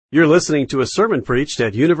You're listening to a sermon preached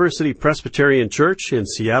at University Presbyterian Church in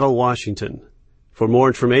Seattle, Washington. For more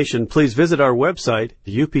information, please visit our website,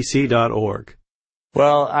 upc.org.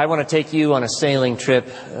 Well, I want to take you on a sailing trip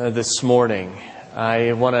this morning.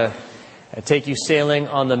 I want to take you sailing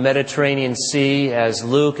on the Mediterranean Sea as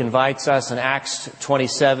Luke invites us in Acts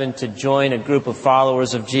 27 to join a group of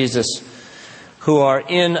followers of Jesus who are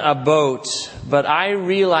in a boat. But I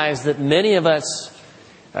realize that many of us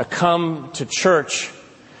come to church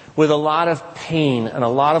with a lot of pain and a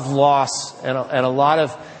lot of loss and a lot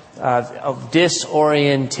of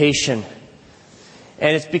disorientation.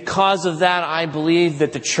 And it's because of that I believe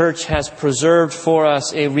that the church has preserved for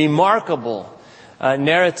us a remarkable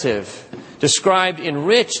narrative described in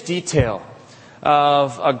rich detail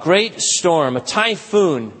of a great storm, a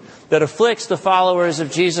typhoon that afflicts the followers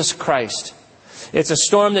of Jesus Christ. It's a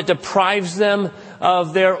storm that deprives them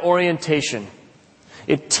of their orientation.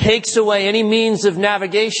 It takes away any means of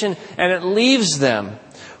navigation, and it leaves them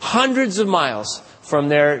hundreds of miles from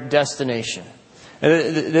their destination.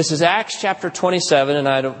 And this is Acts chapter 27, and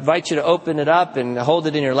I'd invite you to open it up and hold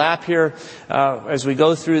it in your lap here as we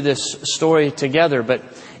go through this story together. But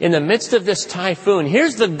in the midst of this typhoon,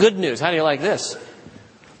 here's the good news. How do you like this?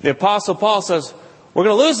 The Apostle Paul says, we're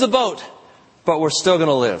going to lose the boat, but we're still going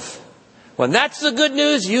to live. When that's the good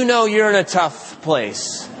news, you know you're in a tough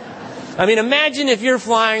place. I mean, imagine if you're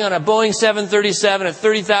flying on a Boeing 737 at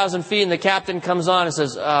 30,000 feet and the captain comes on and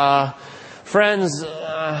says, friends,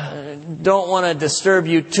 don't want to disturb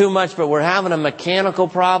you too much, but we're having a mechanical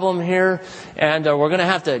problem here, and we're going to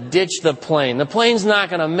have to ditch the plane. The plane's not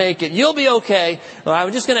going to make it. You'll be okay. Well,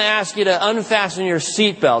 I'm just going to ask you to unfasten your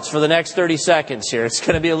seatbelts for the next 30 seconds here. It's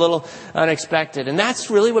going to be a little unexpected. And that's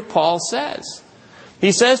really what Paul says.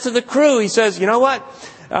 He says to the crew, he says, you know what?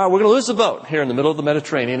 We're going to lose the boat here in the middle of the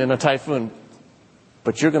Mediterranean in a typhoon,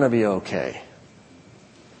 but you're going to be okay.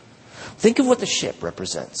 Think of what the ship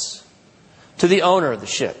represents. To the owner of the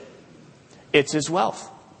ship, it's his wealth.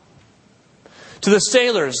 To the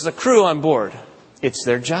sailors, the crew on board, it's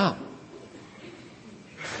their job.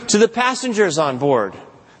 To the passengers on board,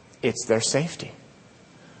 it's their safety.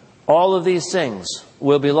 All of these things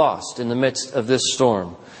will be lost in the midst of this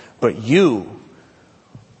storm, but you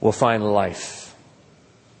will find life.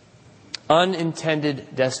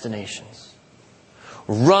 Unintended destinations.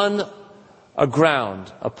 Run aground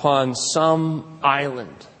upon some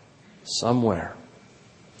island somewhere.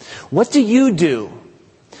 What do you do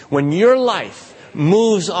when your life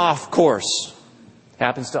moves off course?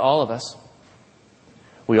 Happens to all of us.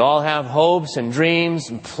 We all have hopes and dreams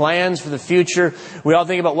and plans for the future. We all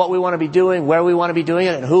think about what we want to be doing, where we want to be doing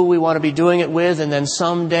it, and who we want to be doing it with. And then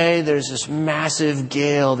someday there's this massive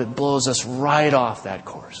gale that blows us right off that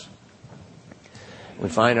course. We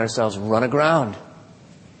find ourselves run aground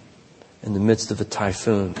in the midst of a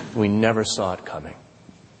typhoon. We never saw it coming.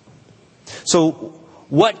 So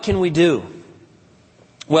what can we do?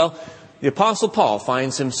 Well, the Apostle Paul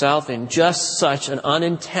finds himself in just such an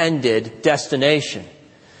unintended destination.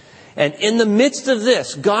 And in the midst of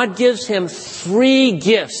this, God gives him 3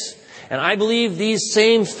 gifts. And I believe these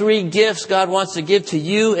same 3 gifts God wants to give to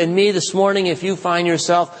you and me this morning if you find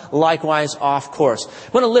yourself likewise off course. I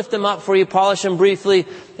want to lift them up for you, polish them briefly,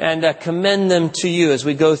 and commend them to you as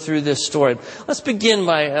we go through this story. Let's begin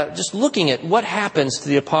by just looking at what happens to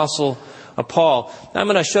the Apostle Paul. I'm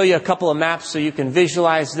going to show you a couple of maps so you can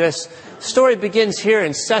visualize this. The story begins here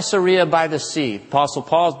in Caesarea by the sea. Apostle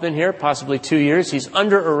Paul's been here possibly 2 years. He's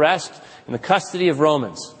under arrest in the custody of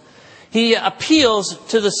Romans. He appeals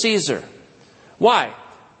to the Caesar. Why?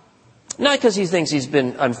 Not because he thinks he's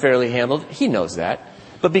been unfairly handled. He knows that.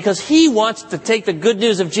 But because he wants to take the good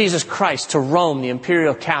news of Jesus Christ to Rome, the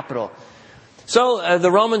imperial capital. So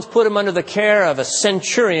the Romans put him under the care of a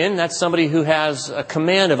centurion. That's somebody who has a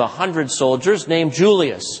command of 100 soldiers named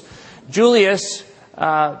Julius. Julius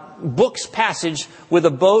books passage with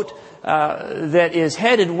a boat that is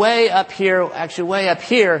headed way up here,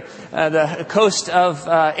 the coast of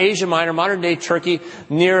Asia Minor, modern-day Turkey,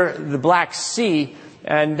 near the Black Sea.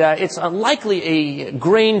 And it's likely a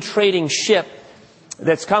grain trading ship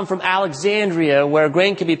that's come from Alexandria, where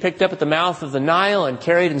grain can be picked up at the mouth of the Nile and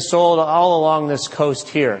carried and sold all along this coast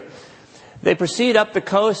here. They proceed up the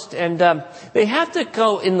coast, and they have to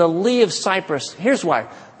go in the lee of Cyprus. Here's why.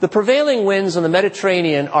 The prevailing winds on the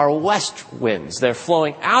Mediterranean are west winds. They're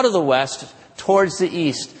flowing out of the west towards the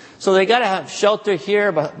east. So they got to have shelter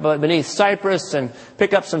here beneath Cyprus and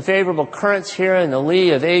pick up some favorable currents here in the lee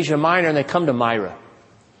of Asia Minor, and they come to Myra.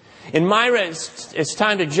 In Myra, it's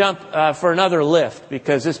time to jump for another lift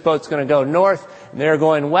because this boat's going to go north and they're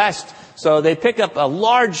going west. So they pick up a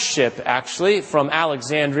large ship, actually, from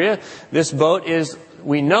Alexandria. This boat is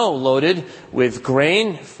we know, loaded with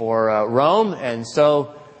grain for Rome. And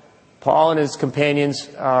so Paul and his companions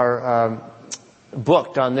are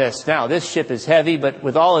booked on this. Now, this ship is heavy, but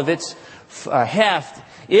with all of its heft,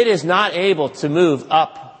 it is not able to move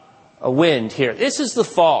up a wind here. This is the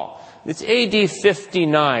fall. It's AD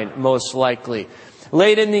 59, most likely.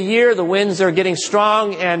 Late in the year, the winds are getting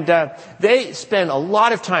strong, and they spend a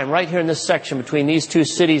lot of time right here in this section between these two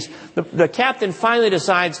cities. The captain finally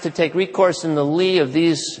decides to take recourse in the lee of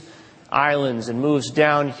these islands and moves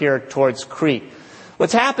down here towards Crete.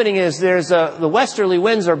 What's happening is the westerly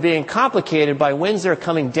winds are being complicated by winds that are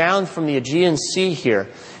coming down from the Aegean Sea here.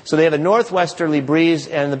 So they have a northwesterly breeze,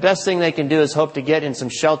 and the best thing they can do is hope to get in some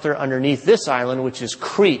shelter underneath this island, which is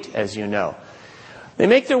Crete, as you know. They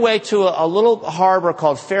make their way to a little harbor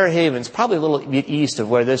called Fair Havens, probably a little bit east of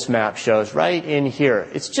where this map shows, right in here.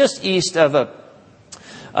 It's just east of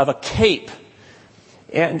a cape.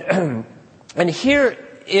 And here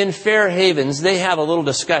in Fair Havens, they have a little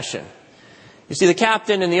discussion. You see, the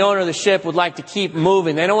captain and the owner of the ship would like to keep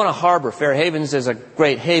moving. They don't want to harbor. Fair Havens is a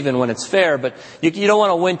great haven when it's fair, but you don't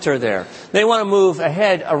want to winter there. They want to move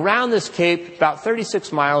ahead around this cape, about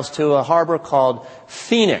 36 miles, to a harbor called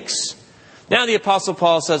Phoenix. Now the Apostle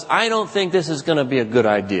Paul says, I don't think this is going to be a good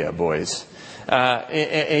idea, boys.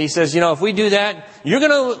 He says, if we do that, you're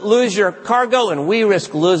going to lose your cargo and we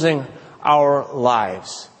risk losing our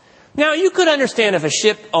lives. Now you could understand if a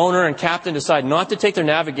ship owner and captain decide not to take their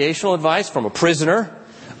navigational advice from a prisoner,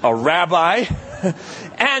 a rabbi,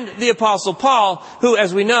 and the Apostle Paul, who,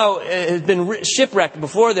 as we know, has been shipwrecked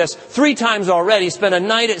before this 3 times already, spent a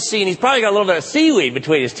night at sea, and he's probably got a little bit of seaweed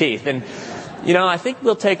between his teeth. And I think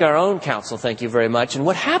we'll take our own counsel, thank you very much. And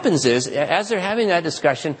what happens is, as they're having that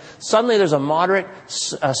discussion, suddenly there's a moderate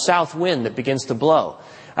south wind that begins to blow,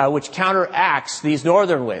 which counteracts these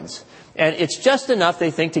northern winds. And it's just enough,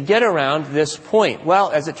 they think, to get around this point.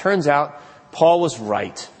 Well, as it turns out, Paul was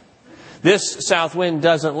right. This south wind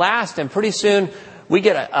doesn't last, and pretty soon we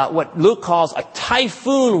get what Luke calls a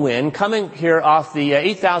typhoon wind coming here off the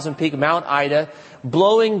 8,000 peak Mount Ida,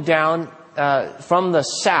 blowing down from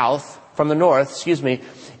the north,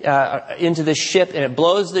 into the ship, and it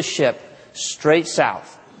blows the ship straight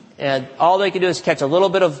south. And all they can do is catch a little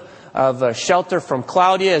bit of shelter from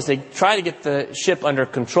Claudia as they try to get the ship under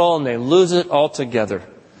control, and they lose it altogether.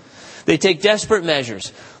 They take desperate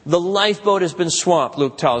measures. The lifeboat has been swamped,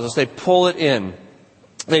 Luke tells us. They pull it in.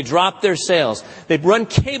 They drop their sails. They run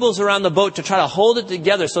cables around the boat to try to hold it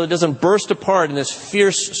together so it doesn't burst apart in this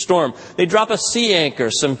fierce storm. They drop a sea anchor,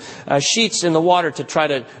 some sheets in the water to try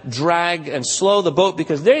to drag and slow the boat,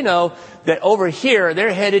 because they know that over here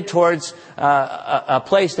they're headed towards a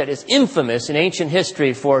place that is infamous in ancient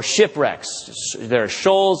history for shipwrecks. There are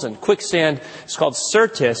shoals and quicksand. It's called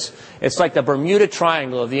Syrtis. It's like the Bermuda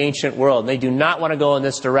Triangle of the ancient world. They do not want to go in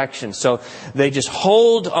this direction. So they just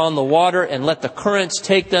hold on the water and let the currents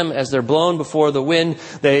take them as they're blown before the wind.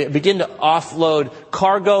 They begin to offload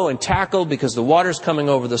cargo and tackle because the water's coming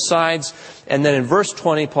over the sides. And then in verse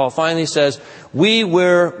 20, Paul finally says, we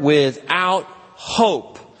were without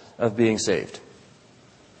hope of being saved.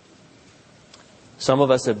 Some of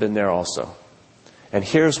us have been there also. And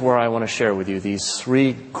here's where I want to share with you these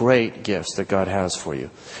 3 great gifts that God has for you.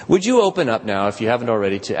 Would you open up now, if you haven't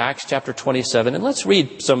already, to Acts chapter 27, and let's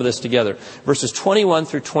read some of this together. Verses 21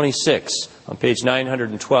 through 26 on page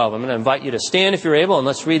 912. I'm going to invite you to stand if you're able, and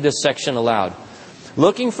let's read this section aloud.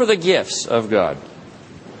 Looking for the gifts of God.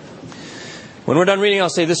 When we're done reading, I'll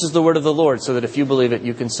say, this is the word of the Lord, so that if you believe it,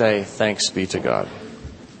 you can say, thanks be to God.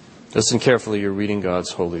 Listen carefully, you're reading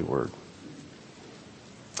God's holy word.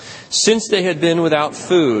 Since they had been without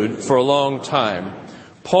food for a long time,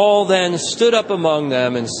 Paul then stood up among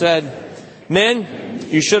them and said, men,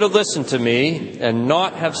 you should have listened to me and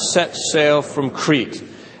not have set sail from Crete,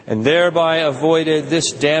 and thereby avoided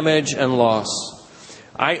this damage and loss.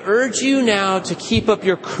 I urge you now to keep up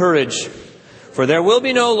your courage, for there will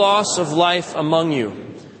be no loss of life among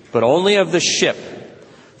you, but only of the ship.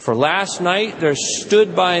 For last night there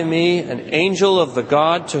stood by me an angel of the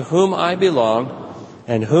God to whom I belong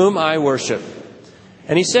and whom I worship.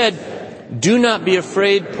 And he said, do not be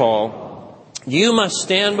afraid, Paul. You must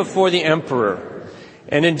stand before the emperor.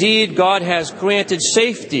 And indeed, God has granted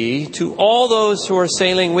safety to all those who are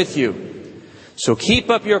sailing with you. So keep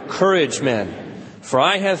up your courage, men, for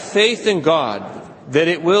I have faith in God that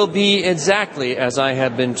it will be exactly as I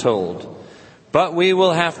have been told. But we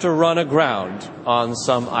will have to run aground on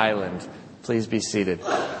some island. Please be seated.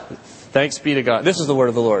 Thanks be to God. This is the word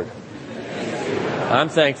of the Lord. I'm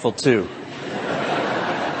thankful too.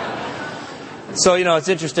 So, it's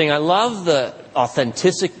interesting. I love the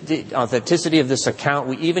authenticity of this account.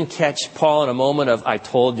 We even catch Paul in a moment of, I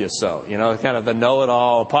told you so. Kind of the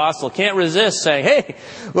know-it-all apostle. Can't resist saying, hey,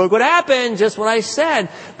 look what happened, just what I said.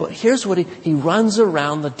 But here's what he runs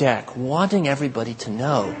around the deck, wanting everybody to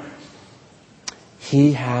know.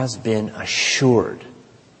 He has been assured.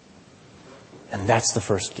 And that's the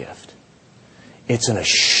first gift. It's an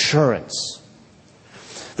assurance.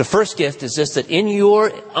 The first gift is this, that in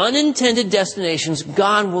your unintended destinations,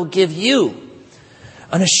 God will give you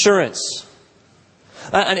an assurance.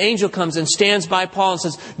 An angel comes and stands by Paul and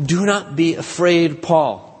says, do not be afraid,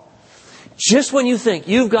 Paul. Just when you think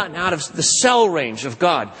you've gotten out of the cell range of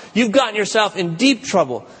God, you've gotten yourself in deep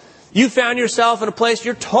trouble, you found yourself in a place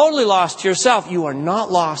you're totally lost to yourself, you are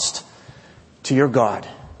not lost to your God.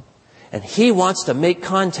 And He wants to make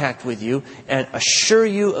contact with you and assure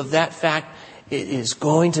you of that fact. It is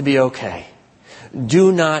going to be okay.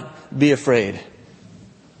 Do not be afraid.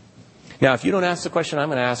 Now, if you don't ask the question, I'm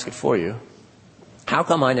going to ask it for you. How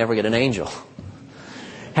come I never get an angel?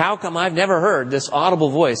 How come I've never heard this audible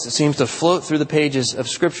voice that seems to float through the pages of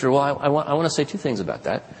Scripture? Well, I want to say two things about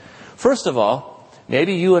that. First of all,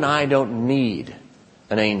 maybe you and I don't need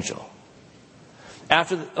an angel.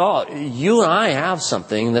 You and I have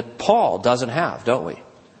something that Paul doesn't have, don't we?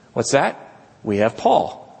 What's that? We have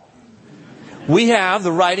Paul. We have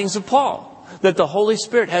the writings of Paul that the Holy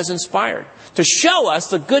Spirit has inspired to show us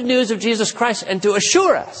the good news of Jesus Christ and to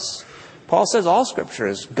assure us. Paul says all Scripture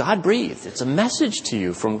is God-breathed. It's a message to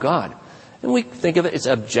you from God. And we think of it as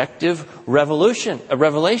objective revelation.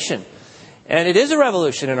 And it is a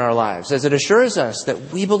revolution in our lives as it assures us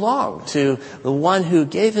that we belong to the one who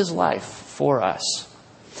gave His life for us.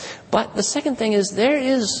 But the second thing is there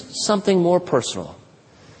is something more personal.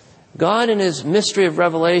 God in His mystery of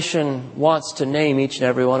revelation wants to name each and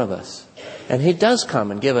every one of us. And He does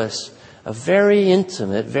come and give us a very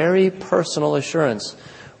intimate, very personal assurance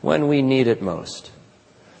when we need it most.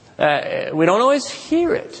 We don't always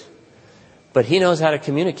hear it, but He knows how to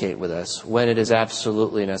communicate with us when it is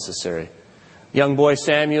absolutely necessary. Young boy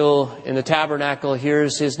Samuel in the tabernacle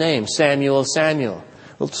hears his name, Samuel, Samuel.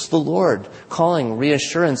 Well, it's the Lord calling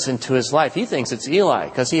reassurance into his life. He thinks it's Eli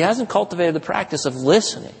because he hasn't cultivated the practice of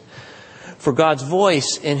listening for God's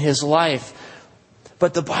voice in his life.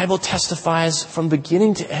 But the Bible testifies from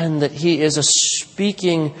beginning to end that He is a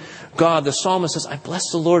speaking God. The psalmist says, I bless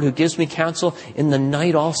the Lord who gives me counsel in the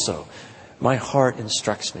night also. My heart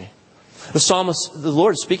instructs me. The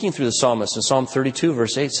Lord speaking through the psalmist in Psalm 32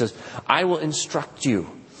 verse 8 says, I will instruct you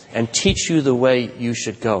and teach you the way you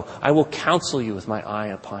should go. I will counsel you with my eye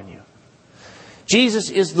upon you. Jesus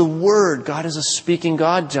is the Word. God is a speaking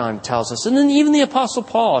God, John tells us. And then even the Apostle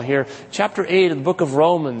Paul here, chapter 8 of the book of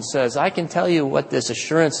Romans says, I can tell you what this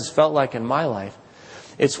assurance has felt like in my life.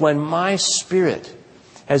 It's when my spirit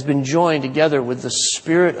has been joined together with the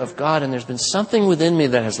Spirit of God, and there's been something within me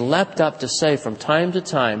that has leapt up to say from time to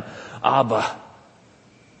time, Abba.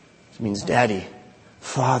 It means Daddy,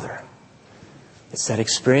 Father. It's that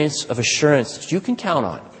experience of assurance that you can count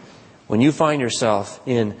on when you find yourself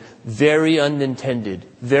in very unintended,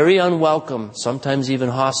 very unwelcome, sometimes even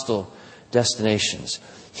hostile destinations.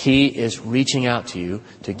 He is reaching out to you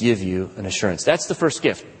to give you an assurance. That's the first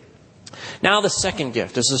gift. Now the second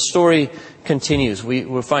gift, as the story continues,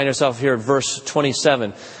 we'll find ourselves here at verse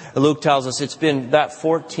 27. Luke tells us it's been about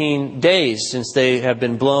 14 days since they have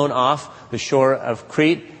been blown off the shore of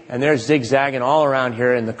Crete, and they're zigzagging all around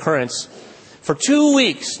here in the currents. For 2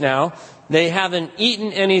 weeks now, they haven't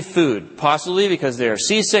eaten any food, possibly because they are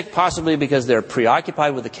seasick, possibly because they're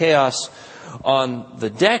preoccupied with the chaos on the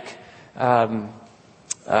deck.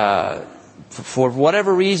 For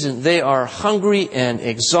whatever reason, they are hungry and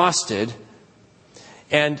exhausted.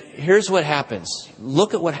 And here's what happens.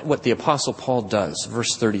 Look at what the Apostle Paul does.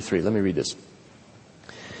 Verse 33. Let me read this.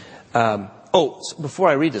 Before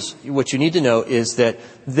I read this, what you need to know is that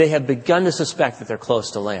they have begun to suspect that they're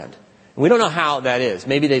close to land. We don't know how that is.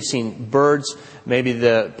 Maybe they've seen birds. Maybe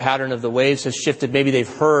the pattern of the waves has shifted. Maybe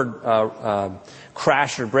they've heard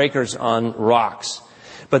crash or breakers on rocks.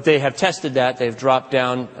 But they have tested that. They've dropped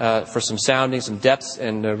down for some sounding, some depths,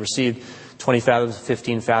 and received 20 fathoms,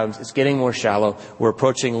 15 fathoms. It's getting more shallow. We're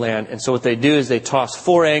approaching land. And so what they do is they toss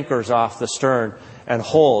 4 anchors off the stern and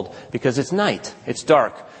hold, because it's night. It's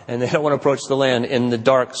dark. And they don't want to approach the land in the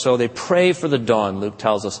dark. So they pray for the dawn, Luke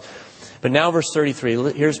tells us. But now verse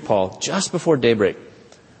 33, here's Paul. Just before daybreak,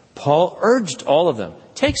 Paul urged all of them,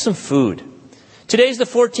 take some food. Today's the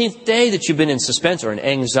 14th day that you've been in suspense or in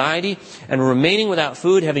anxiety and remaining without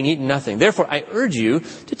food, having eaten nothing. Therefore, I urge you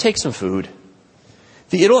to take some food.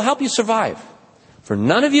 It will help you survive, for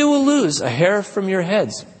none of you will lose a hair from your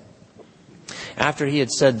heads. After he had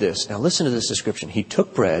said this, now listen to this description. He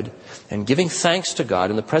took bread, and giving thanks to God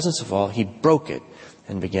in the presence of all, he broke it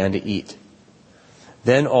and began to eat.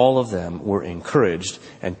 Then all of them were encouraged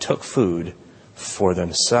and took food for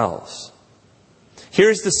themselves.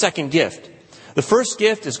 Here's the second gift. The first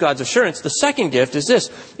gift is God's assurance. The second gift is this.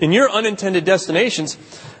 In your unintended destinations,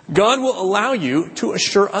 God will allow you to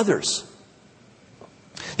assure others.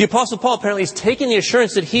 The Apostle Paul apparently is taking the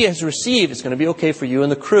assurance that he has received. It's going to be okay for you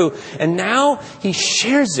and the crew. And now he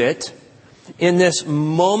shares it in this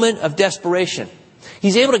moment of desperation.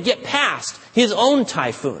 He's able to get past his own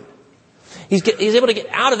typhoon. He's able to get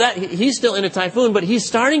out of that. He's still in a typhoon, but he's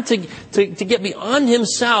starting to get beyond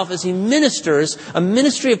himself as he ministers a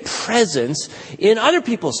ministry of presence in other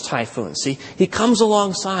people's typhoons. See, he comes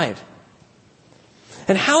alongside.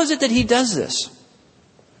 And how is it that he does this?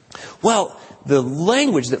 Well, the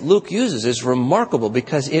language that Luke uses is remarkable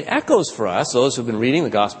because it echoes for us, those who've been reading the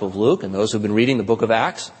Gospel of Luke and those who've been reading the book of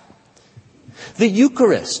Acts, the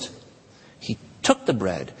Eucharist. He took the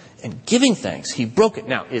bread and giving thanks, he broke it.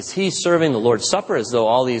 Now, is he serving the Lord's Supper as though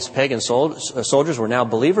all these pagan soldiers were now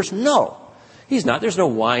believers? No, he's not. There's no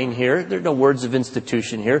wine here. There's no words of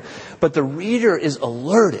institution here. But the reader is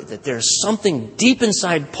alerted that there's something deep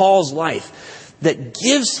inside Paul's life that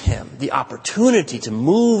gives him the opportunity to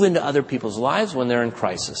move into other people's lives when they're in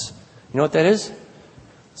crisis. You know what that is?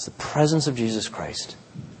 It's the presence of Jesus Christ.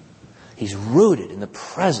 He's rooted in the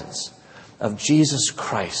presence of Jesus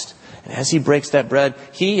Christ. And as he breaks that bread,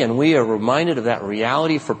 he and we are reminded of that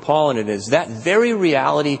reality for Paul. And it is that very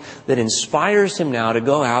reality that inspires him now to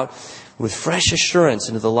go out with fresh assurance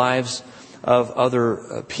into the lives of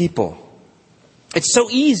other people. It's so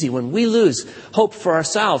easy when we lose hope for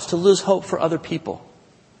ourselves to lose hope for other people.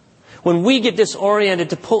 When we get disoriented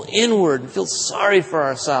to pull inward and feel sorry for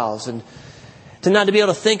ourselves and to not to be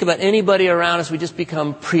able to think about anybody around us, we just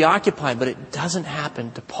become preoccupied. But it doesn't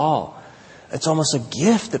happen to Paul. It's almost a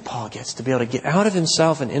gift that Paul gets to be able to get out of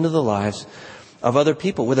himself and into the lives of other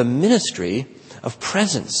people with a ministry of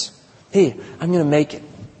presence. Hey, I'm going to make it.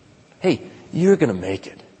 Hey, you're going to make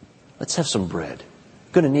it. Let's have some bread.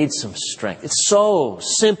 Going to need some strength. It's so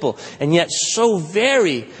simple and yet so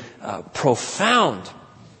very profound.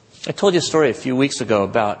 I told you a story a few weeks ago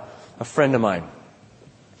about a friend of mine.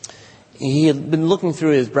 He had been looking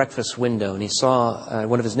through his breakfast window and he saw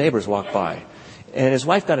one of his neighbors walk by. And his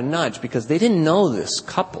wife got a nudge because they didn't know this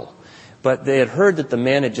couple. But they had heard that the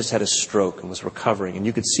man had just had a stroke and was recovering. And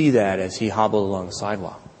you could see that as he hobbled along the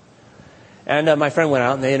sidewalk. And my friend went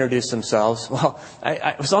out and they introduced themselves. Well,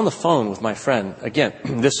 I was on the phone with my friend, again,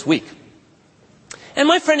 this week. And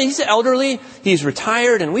my friend, he's elderly, he's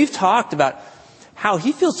retired, and we've talked about how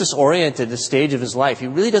he feels disoriented at this stage of his life. He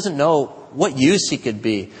really doesn't know what use he could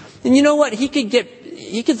be. And you know what? He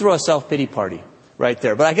could throw a self-pity party right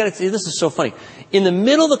there. But I got to tell you, this is so funny. In the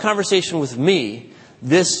middle of the conversation with me,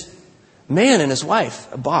 this man and his wife,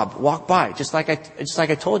 Bob, walked by, just like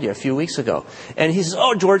I told you a few weeks ago. And he says,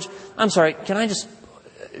 "Oh, George, I'm sorry. Can I just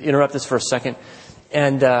interrupt this for a second?"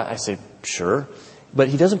 And I say, "Sure." But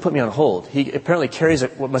he doesn't put me on hold. He apparently carries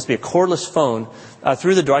what must be a cordless phone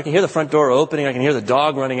through the door. I can hear the front door opening. I can hear the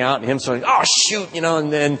dog running out and him saying, "Oh, shoot,"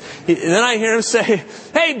 and then I hear him say,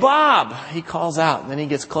 "Hey, Bob." He calls out and then he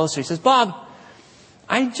gets closer. He says, "Bob,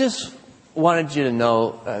 I just wanted you to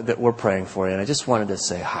know that we're praying for you. And I just wanted to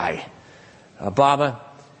say hi. Baba,"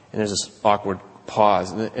 and there's this awkward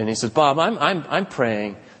pause. And he says, "Bob, I'm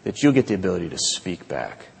praying that you'll get the ability to speak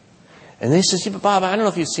back." And then he says, "Yeah, but Bob, I don't know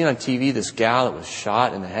if you've seen on TV this gal that was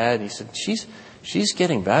shot in the head." And he said, she's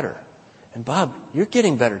getting better. And Bob, you're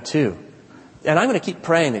getting better too. And I'm going to keep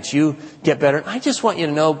praying that you get better. And I just want you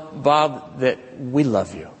to know, Bob, that we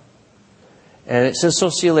love you." And it says,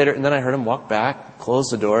 "So see you later." And then I heard him walk back, close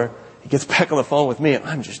the door. He gets back on the phone with me, and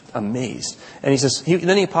I'm just amazed. And he says,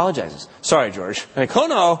 then he apologizes. "Sorry, George." I'm like, "Oh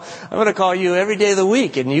no, I'm going to call you every day of the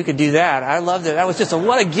week, and you could do that." I loved it. That was just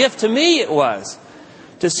what a gift to me it was.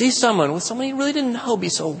 To see someone you really didn't know be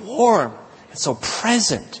so warm and so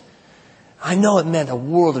present. I know it meant a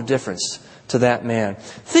world of difference to that man.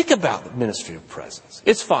 Think about the ministry of presence.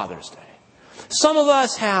 It's Father's Day. Some of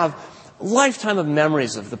us have a lifetime of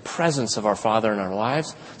memories of the presence of our Father in our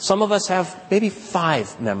lives. Some of us have maybe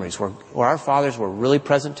 5 memories where our fathers were really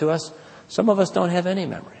present to us. Some of us don't have any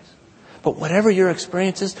memories. But whatever your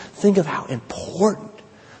experience is, think of how important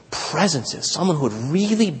presence is. Someone who would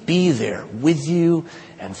really be there with you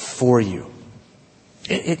and for you.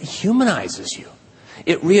 It humanizes you.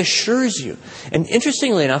 It reassures you. And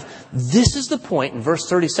interestingly enough, this is the point in verse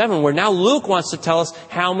 37 where now Luke wants to tell us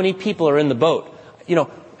how many people are in the boat.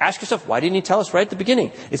 Ask yourself, why didn't he tell us right at the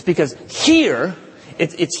beginning? It's because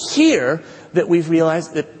it's here that we've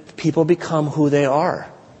realized that people become who they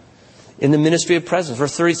are. In the ministry of presence,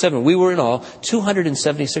 verse 37, we were in all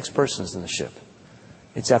 276 persons in the ship.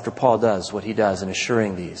 It's after Paul does what he does in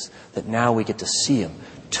assuring these, that now we get to see him.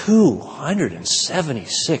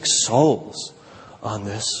 276 souls on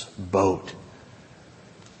this boat.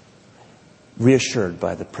 Reassured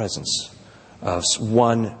by the presence of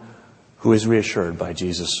one who is reassured by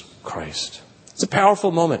Jesus Christ. It's a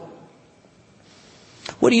powerful moment.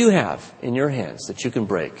 What do you have in your hands that you can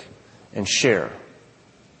break and share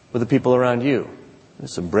with the people around you?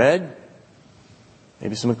 Some bread,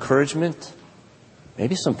 maybe some encouragement,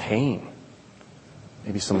 maybe some pain,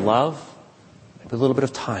 maybe some love, maybe a little bit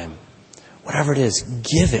of time. Whatever it is,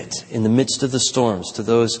 give it in the midst of the storms to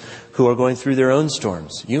those who are going through their own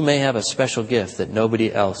storms. You may have a special gift that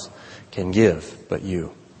nobody else can give but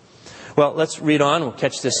you. Well, let's read on. We'll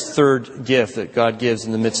catch this third gift that God gives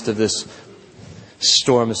in the midst of this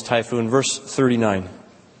storm, this typhoon. Verse 39.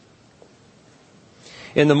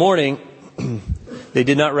 In the morning, they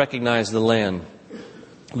did not recognize the land,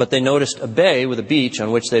 but they noticed a bay with a beach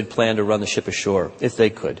on which they had planned to run the ship ashore, if they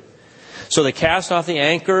could. So they cast off the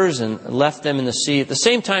anchors and left them in the sea. At the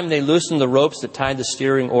same time, they loosened the ropes that tied the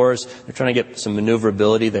steering oars. They're trying to get some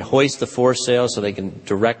maneuverability. They hoist the foresail so they can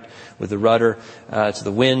direct with the rudder to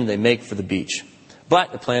the wind. They make for the beach.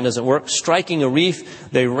 But the plan doesn't work. Striking a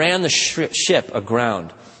reef, they ran the ship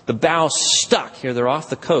aground. The bow stuck. Here they're off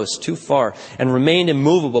the coast too far and remained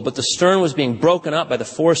immovable. But the stern was being broken up by the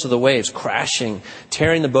force of the waves, crashing,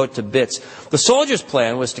 tearing the boat to bits. The soldiers'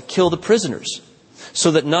 plan was to kill the prisoners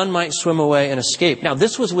so that none might swim away and escape. Now,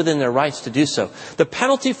 this was within their rights to do so. The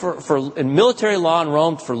penalty in military law in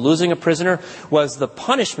Rome for losing a prisoner was the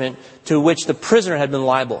punishment to which the prisoner had been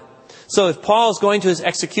liable. So if Paul is going to his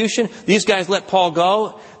execution, these guys let Paul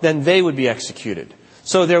go, then they would be executed.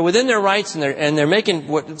 So they're within their rights, and they're making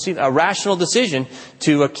a rational decision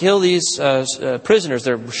to kill these prisoners.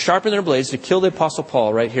 They're sharpening their blades to kill the Apostle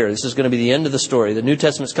Paul right here. This is going to be the end of the story. The New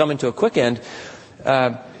Testament's coming to a quick end.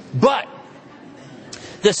 But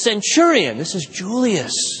the centurion, this is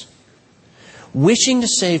Julius, wishing to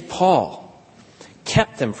save Paul,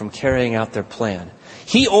 kept them from carrying out their plan.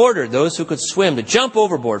 He ordered those who could swim to jump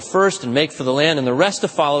overboard first and make for the land, and the rest to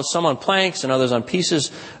follow, some on planks and others on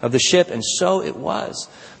pieces of the ship. And so it was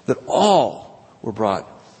that all were brought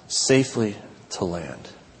safely to land.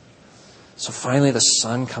 So finally the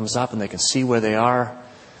sun comes up and they can see where they are.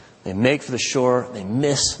 They make for the shore. They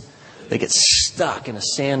miss. They get stuck in a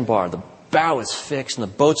sandbar. The bow is fixed and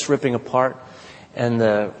the boat's ripping apart. And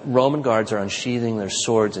the Roman guards are unsheathing their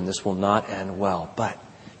swords, and this will not end well. But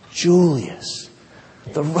Julius,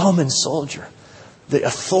 the Roman soldier, the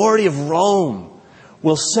authority of Rome,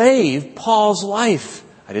 will save Paul's life.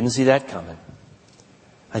 I didn't see that coming.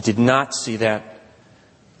 I did not see that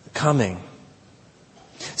coming.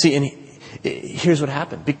 See, and here's what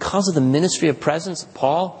happened. Because of the ministry of presence of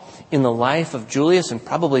Paul in the life of Julius and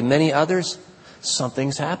probably many others,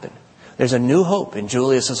 something's happened. There's a new hope in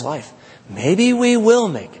Julius's life. Maybe we will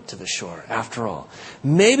make it to the shore after all.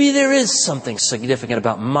 Maybe there is something significant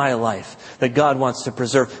about my life that God wants to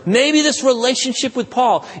preserve. Maybe this relationship with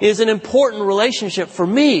Paul is an important relationship for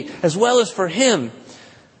me as well as for him.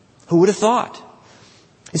 Who would have thought?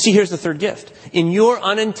 You see, here's the third gift. In your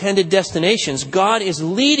unintended destinations, God is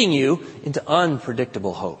leading you into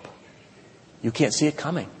unpredictable hope. You can't see it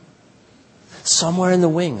coming. Somewhere in the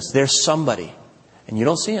wings, there's somebody, and you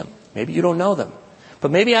don't see him. Maybe you don't know them. But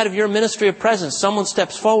maybe out of your ministry of presence, someone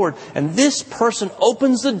steps forward and this person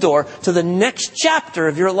opens the door to the next chapter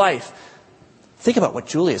of your life. Think about what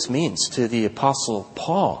Julius means to the Apostle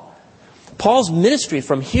Paul. Paul's ministry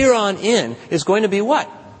from here on in is going to be what?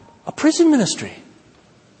 A prison ministry.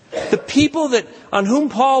 The people on whom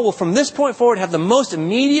Paul will from this point forward have the most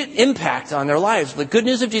immediate impact on their lives, the good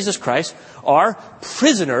news of Jesus Christ, are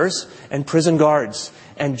prisoners and prison guards.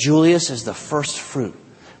 And Julius is the first fruit.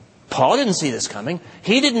 Paul didn't see this coming.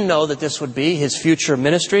 He didn't know that this would be his future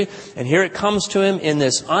ministry. And here it comes to him in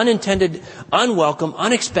this unintended, unwelcome,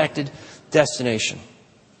 unexpected destination.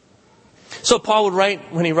 So Paul would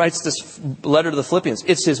write, when he writes this letter to the Philippians,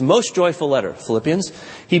 it's his most joyful letter, Philippians.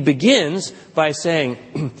 He begins by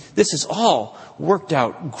saying, this is all worked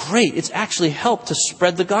out great. It's actually helped to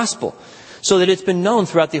spread the gospel so that it's been known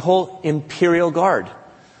throughout the whole imperial guard,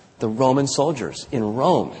 the Roman soldiers in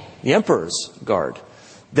Rome, the emperor's guard.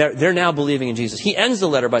 They're now believing in Jesus. He ends the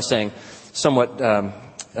letter by saying, somewhat not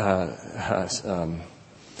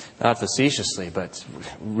facetiously, but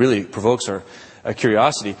really provokes our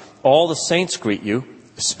curiosity, all the saints greet you,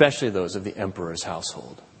 especially those of the emperor's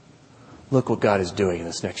household. Look what God is doing in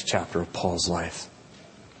this next chapter of Paul's life.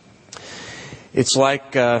 It's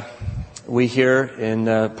like We hear in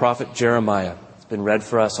prophet Jeremiah, it's been read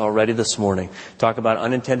for us already this morning, talk about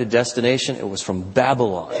unintended destination. It was from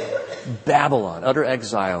Babylon, utter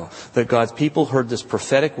exile, that God's people heard this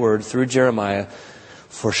prophetic word through Jeremiah.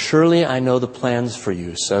 For surely I know the plans for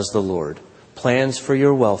you, says the Lord, plans for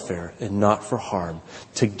your welfare and not for harm,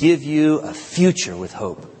 to give you a future with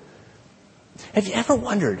hope. Have you ever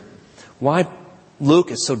wondered why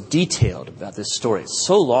Luke is so detailed about this story? It's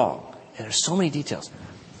so long, and there's so many details.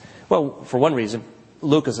 Well, for one reason,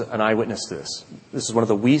 Luke is an eyewitness to this. This is one of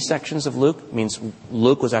the we sections of Luke. It means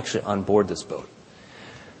Luke was actually on board this boat.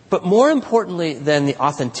 But more importantly than the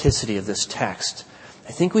authenticity of this text,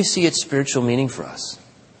 I think we see its spiritual meaning for us.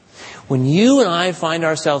 When you and I find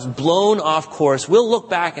ourselves blown off course, we'll look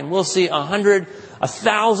back and we'll see 100,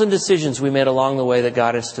 1,000 decisions we made along the way that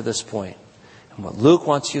got us to this point. And what Luke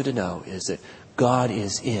wants you to know is that God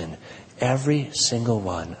is in every single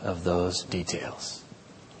one of those details.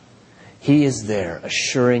 He is there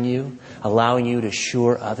assuring you, allowing you to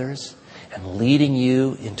assure others, and leading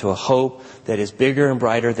you into a hope that is bigger and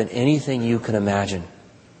brighter than anything you can imagine.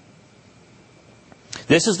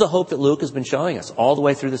 This is the hope that Luke has been showing us all the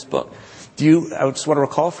way through this book. I just want to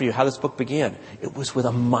recall for you how this book began. It was with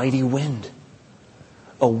a mighty wind.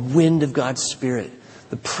 A wind of God's Spirit.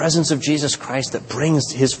 The presence of Jesus Christ that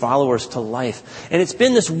brings His followers to life. And it's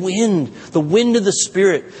been this wind, the wind of the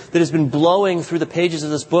Spirit, that has been blowing through the pages of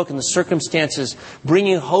this book and the circumstances,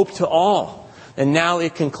 bringing hope to all. And now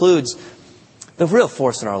it concludes, the real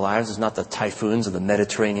force in our lives is not the typhoons of the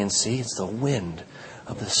Mediterranean Sea, it's the wind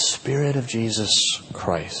of the Spirit of Jesus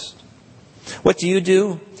Christ. What do you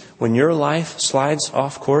do when your life slides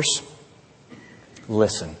off course?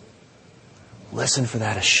 Listen. Listen for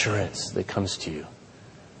that assurance that comes to you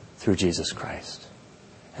through Jesus Christ.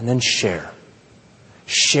 And then share.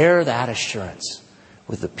 Share that assurance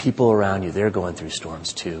with the people around you. They're going through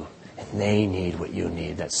storms too. And they need what you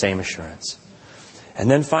need, that same assurance.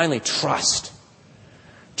 And then finally, trust.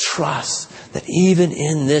 Trust that even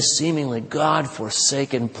in this seemingly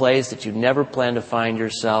God-forsaken place that you never planned to find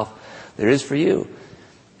yourself, there is for you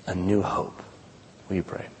a new hope. Will you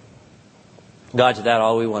pray? God, to that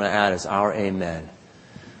all we want to add is our amen,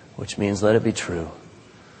 which means let it be true.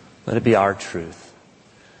 Let it be our truth.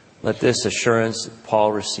 Let this assurance that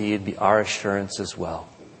Paul received be our assurance as well.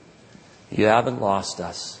 You haven't lost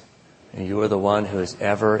us, and you are the one who is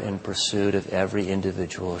ever in pursuit of every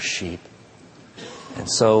individual sheep. And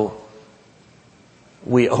so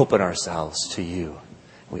we open ourselves to you.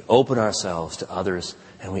 We open ourselves to others,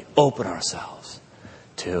 and we open ourselves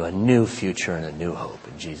to a new future and a new hope.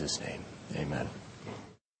 In Jesus' name, amen.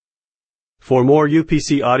 For more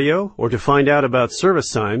UPC audio or to find out about service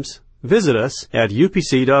times, visit us at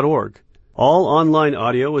upc.org. All online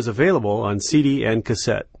audio is available on CD and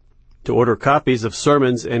cassette. To order copies of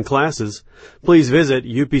sermons and classes, please visit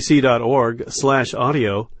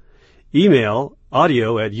upc.org/audio, email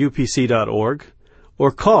audio@upc.org,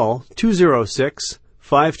 or call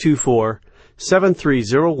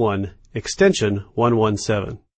 206-524-7301, extension 117.